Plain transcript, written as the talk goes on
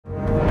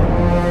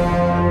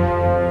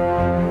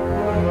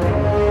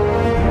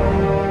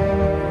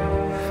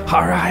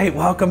All right,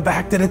 welcome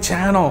back to the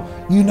channel.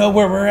 You know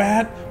where we're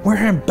at?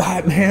 We're in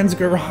Batman's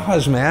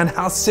garage, man.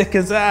 How sick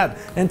is that?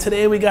 And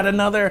today we got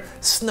another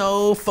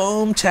snow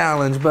foam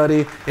challenge,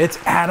 buddy. It's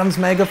Adam's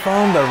Mega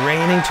Foam, the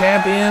reigning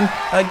champion,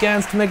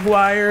 against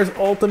Meguiar's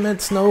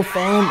Ultimate Snow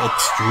Foam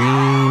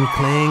Extreme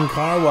Clean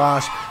Car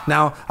Wash.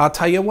 Now, I'll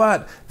tell you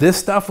what, this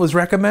stuff was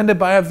recommended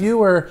by a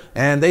viewer,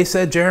 and they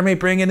said, Jeremy,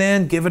 bring it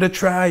in, give it a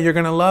try. You're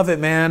gonna love it,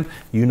 man.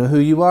 You know who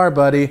you are,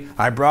 buddy.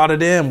 I brought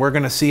it in. We're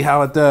gonna see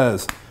how it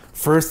does.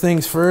 First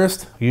things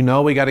first, you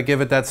know we got to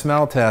give it that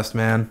smell test,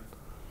 man.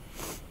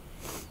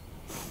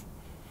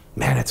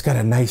 Man, it's got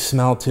a nice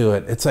smell to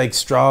it. It's like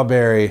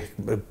strawberry,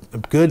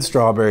 good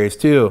strawberries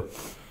too.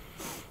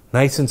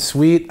 Nice and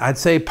sweet. I'd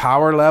say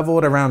power level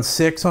at around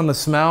 6 on the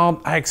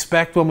smell. I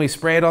expect when we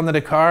spray it onto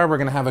the car, we're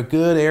gonna have a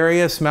good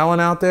area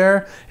smelling out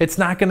there. It's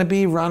not gonna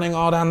be running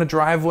all down the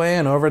driveway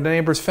and over the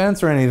neighbor's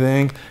fence or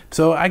anything.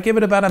 So I give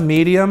it about a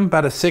medium,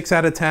 about a 6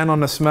 out of 10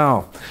 on the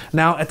smell.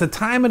 Now, at the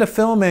time of the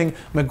filming,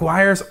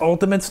 Meguiar's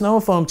Ultimate Snow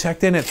Foam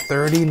checked in at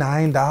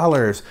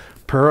 $39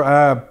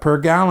 per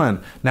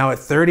gallon. Now at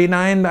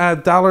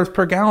 $39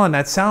 per gallon,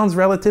 that sounds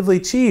relatively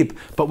cheap,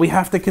 but we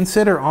have to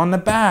consider on the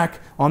back,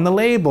 on the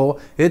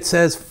label, it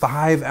says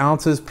 5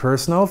 ounces per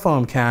snow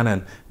foam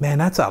cannon. Man,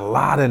 that's a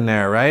lot in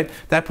there, right?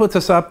 That puts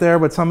us up there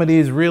with some of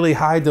these really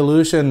high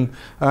dilution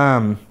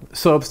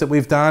soaps that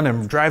we've done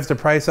and drives the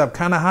price up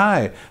kind of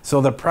high.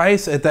 So the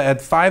price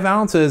at 5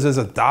 ounces is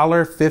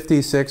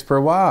 $1.56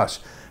 per wash.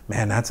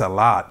 Man, that's a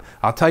lot.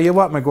 I'll tell you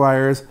what,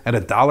 Meguiar's, at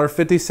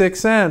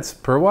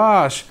 $1.56 per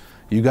wash,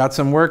 you got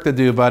some work to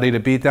do, buddy, to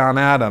beat down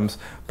Adams.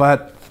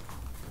 But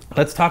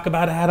let's talk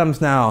about Adams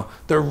now.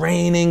 The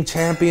reigning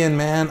champion,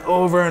 man,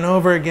 over and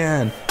over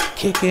again.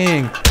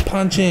 Kicking,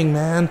 punching,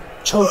 man,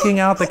 choking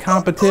out the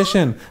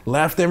competition,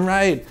 left and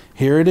right.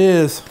 Here it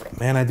is.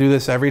 Man, I do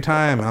this every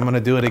time. I'm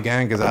gonna do it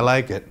again because I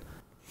like it.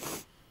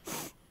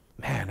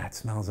 Man, that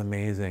smells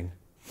amazing.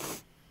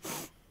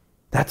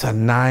 That's a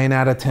 9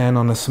 out of 10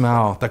 on the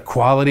smell. The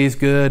quality's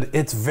good.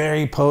 It's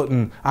very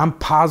potent. I'm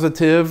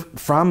positive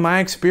from my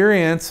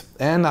experience,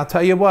 and I'll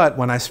tell you what,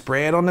 when I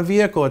spray it on the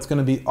vehicle, it's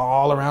gonna be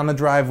all around the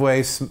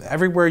driveway.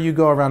 Everywhere you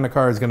go around the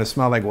car is gonna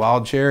smell like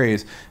wild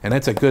cherries, and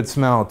it's a good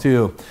smell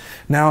too.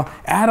 Now,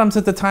 Adams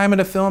at the time of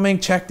the filming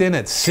checked in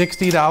at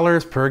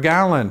 $60 per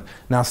gallon.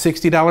 Now,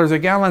 $60 a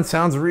gallon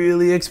sounds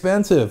really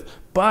expensive,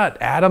 but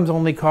Adams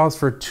only calls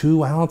for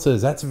 2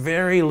 ounces. That's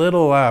very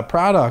little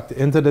product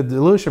into the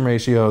dilution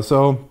ratio.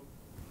 So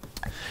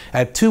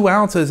at 2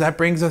 ounces, that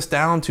brings us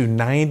down to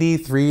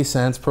 93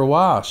 cents per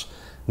wash.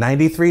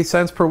 93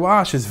 cents per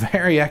wash is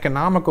very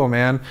economical,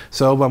 man.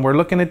 So when we're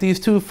looking at these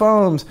two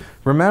foams,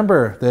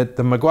 remember that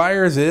the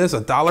Meguiar's is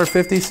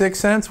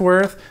 $1.56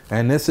 worth,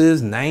 and this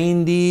is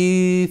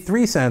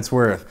 93 cents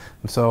worth.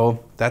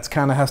 So that's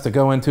kind of has to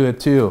go into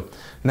it too.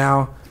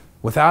 Now,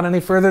 without any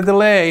further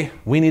delay,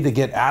 we need to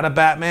get out of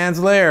Batman's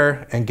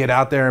lair and get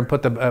out there and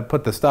put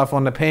the stuff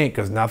on the paint,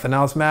 because nothing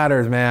else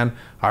matters, man.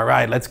 All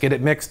right, let's get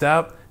it mixed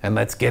up and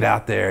let's get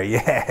out there,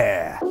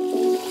 yeah.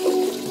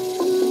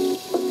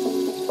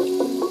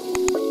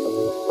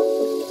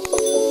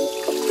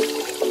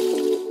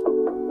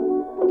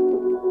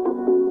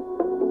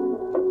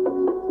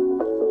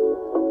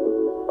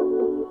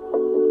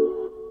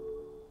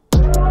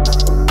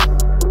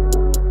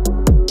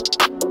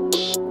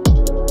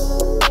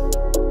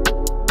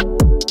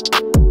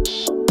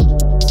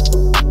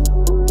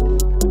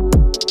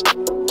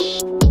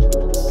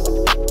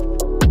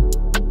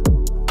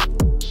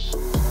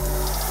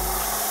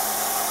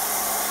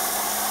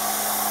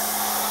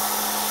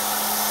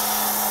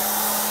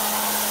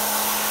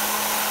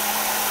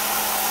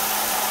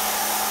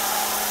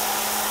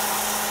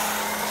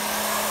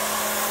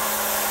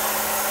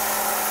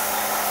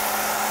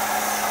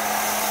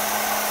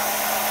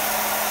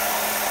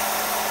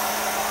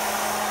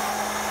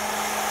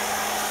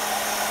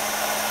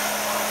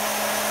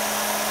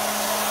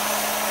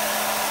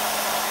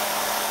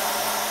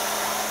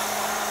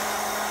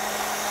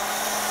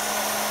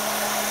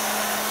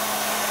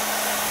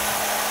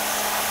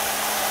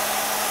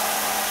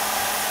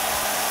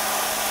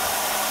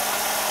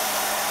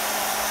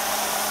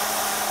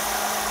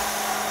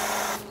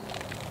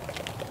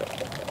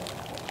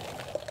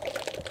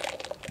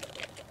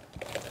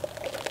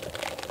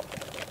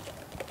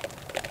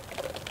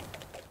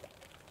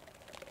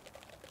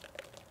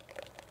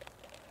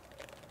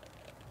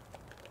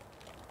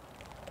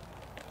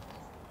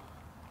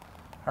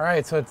 All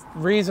right, so it's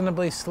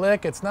reasonably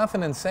slick. It's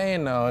nothing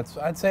insane though.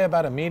 I'd say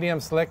about a medium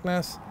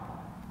slickness.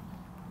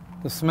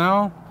 The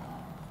smell,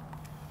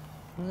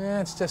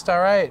 yeah, it's just all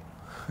right.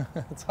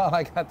 That's all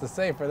I got to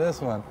say for this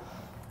one.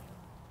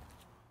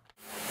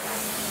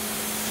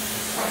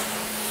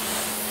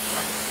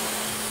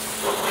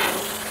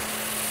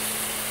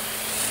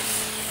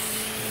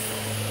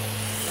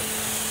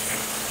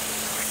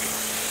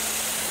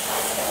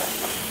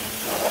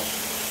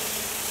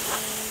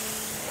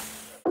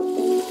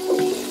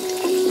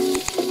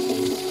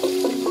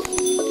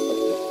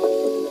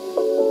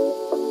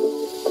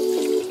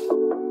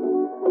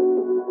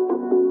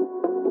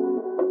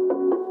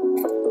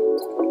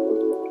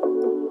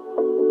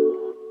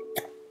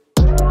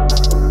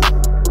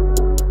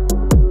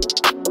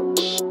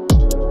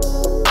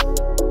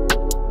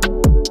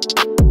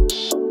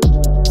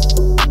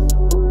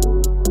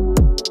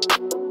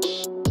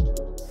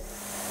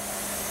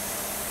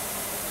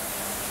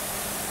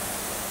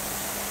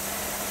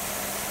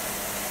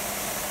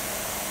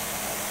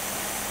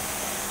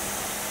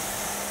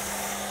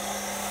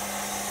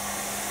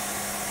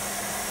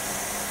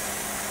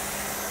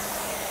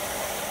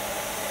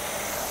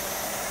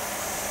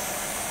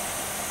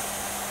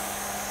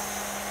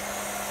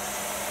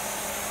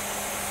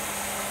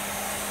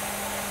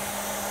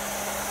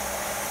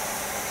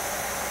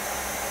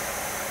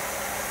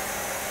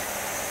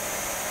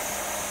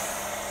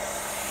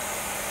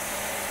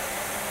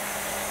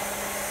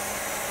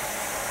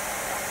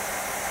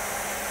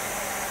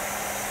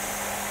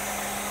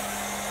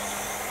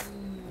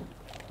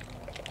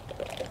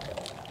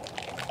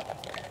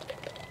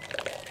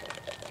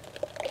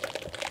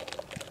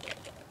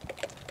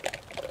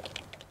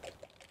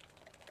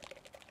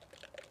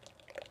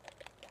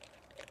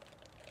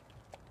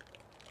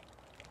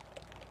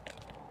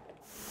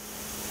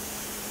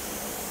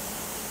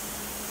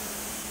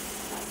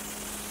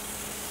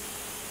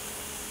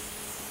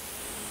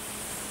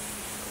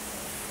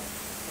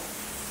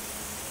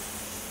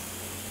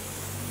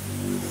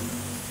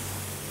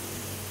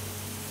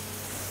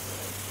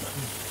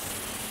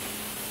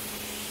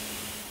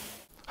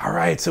 All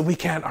right, so we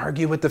can't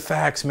argue with the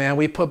facts, man.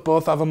 We put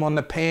both of them on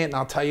the paint, and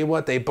I'll tell you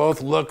what, they both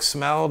look,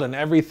 smelled, and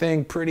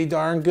everything pretty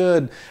darn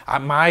good.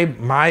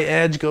 My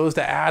edge goes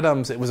to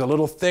Adam's. It was a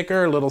little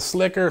thicker, a little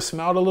slicker,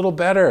 smelled a little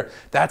better.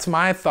 That's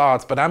my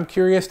thoughts, but I'm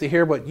curious to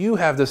hear what you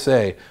have to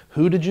say.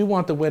 Who did you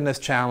want to win this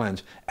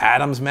challenge?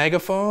 Adam's Mega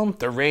Foam,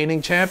 the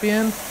reigning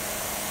champion?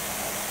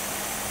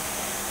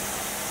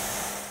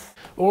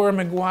 Or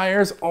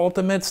Meguiar's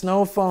Ultimate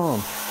Snow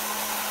Foam?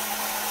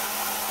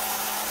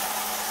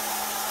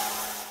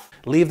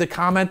 Leave the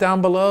comment down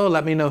below.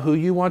 Let me know who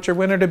you want your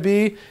winner to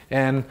be,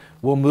 and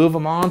we'll move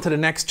them on to the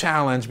next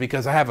challenge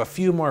because I have a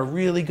few more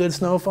really good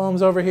snow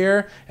foams over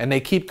here, and they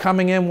keep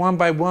coming in one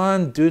by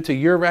one due to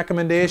your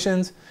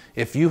recommendations.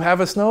 If you have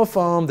a snow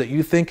foam that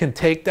you think can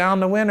take down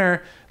the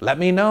winner, let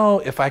me know.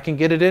 If I can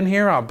get it in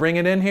here, I'll bring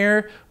it in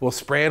here. We'll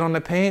spray it on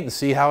the paint and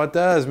see how it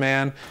does,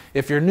 man.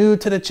 If you're new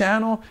to the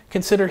channel,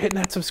 consider hitting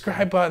that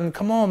subscribe button.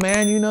 Come on,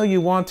 man, you know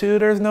you want to.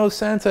 There's no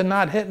sense in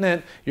not hitting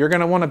it. You're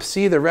gonna wanna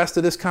see the rest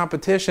of this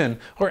competition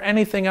or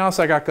anything else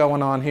I got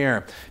going on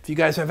here. If you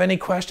guys have any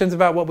questions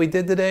about what we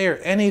did today or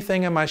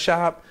anything in my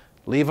shop,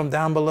 leave them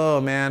down below,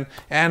 man.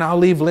 And I'll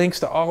leave links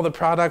to all the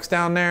products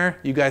down there.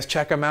 You guys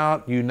check them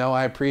out. You know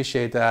I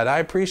appreciate that. I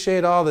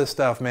appreciate all this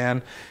stuff,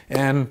 man.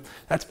 And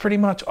that's pretty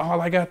much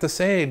all I got to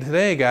say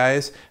today,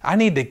 guys. I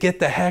need to get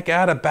the heck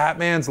out of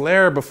Batman's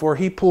lair before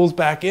he pulls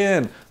back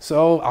in.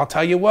 So I'll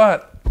tell you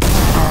what,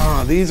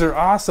 these are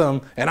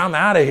awesome, and I'm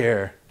out of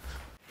here.